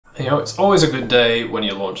You know, it's always a good day when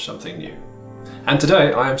you launch something new. And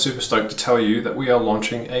today I am super stoked to tell you that we are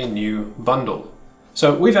launching a new bundle.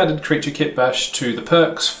 So we've added Creature Kitbash to the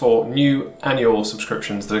perks for new annual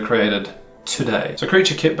subscriptions that are created today. So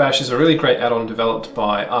Creature Kitbash is a really great add-on developed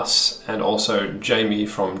by us and also Jamie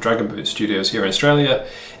from Dragon Boot Studios here in Australia.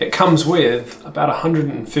 It comes with about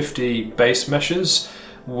 150 base meshes,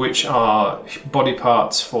 which are body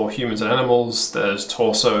parts for humans and animals. There's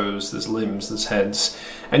torsos, there's limbs, there's heads.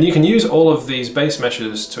 And you can use all of these base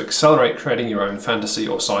meshes to accelerate creating your own fantasy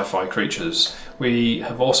or sci-fi creatures. We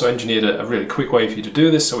have also engineered a really quick way for you to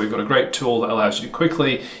do this, so we've got a great tool that allows you to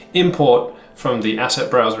quickly import from the asset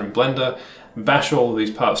browser in Blender, bash all of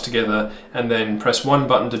these parts together, and then press one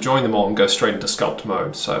button to join them all and go straight into sculpt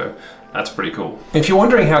mode. So that's pretty cool. If you're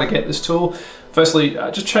wondering how to get this tool, firstly,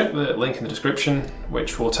 just check the link in the description,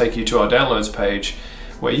 which will take you to our downloads page,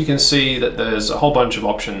 where you can see that there's a whole bunch of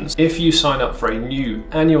options. If you sign up for a new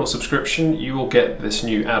annual subscription, you will get this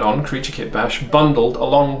new add-on, Creature Kitbash, bundled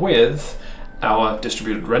along with our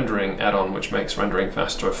distributed rendering add-on, which makes rendering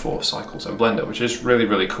faster for cycles in Blender, which is really,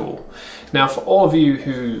 really cool. Now, for all of you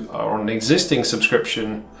who are on an existing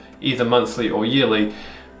subscription, either monthly or yearly,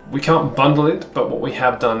 we can't bundle it, but what we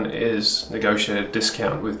have done is negotiate a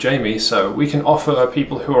discount with Jamie, so we can offer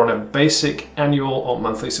people who are on a basic annual or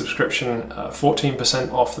monthly subscription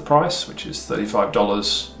 14% off the price, which is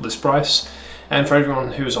 $35 list price. And for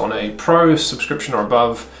everyone who's on a pro subscription or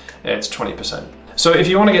above, it's 20%. So if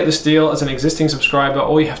you want to get this deal as an existing subscriber,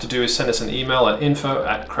 all you have to do is send us an email at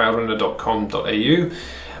info@crowdrender.com.au.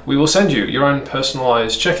 We will send you your own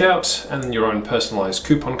personalized checkout and your own personalized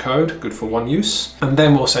coupon code, good for one use. And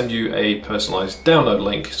then we'll send you a personalized download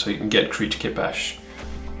link so you can get Creature Kitbash.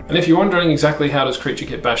 And if you're wondering exactly how does Creature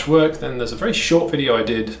Kitbash work, then there's a very short video I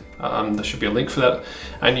did. There should be a link for that,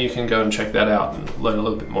 and you can go and check that out and learn a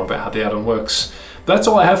little bit more about how the add-on works. But that's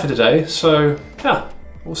all I have for today, so yeah,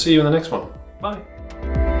 we'll see you in the next one. Bye.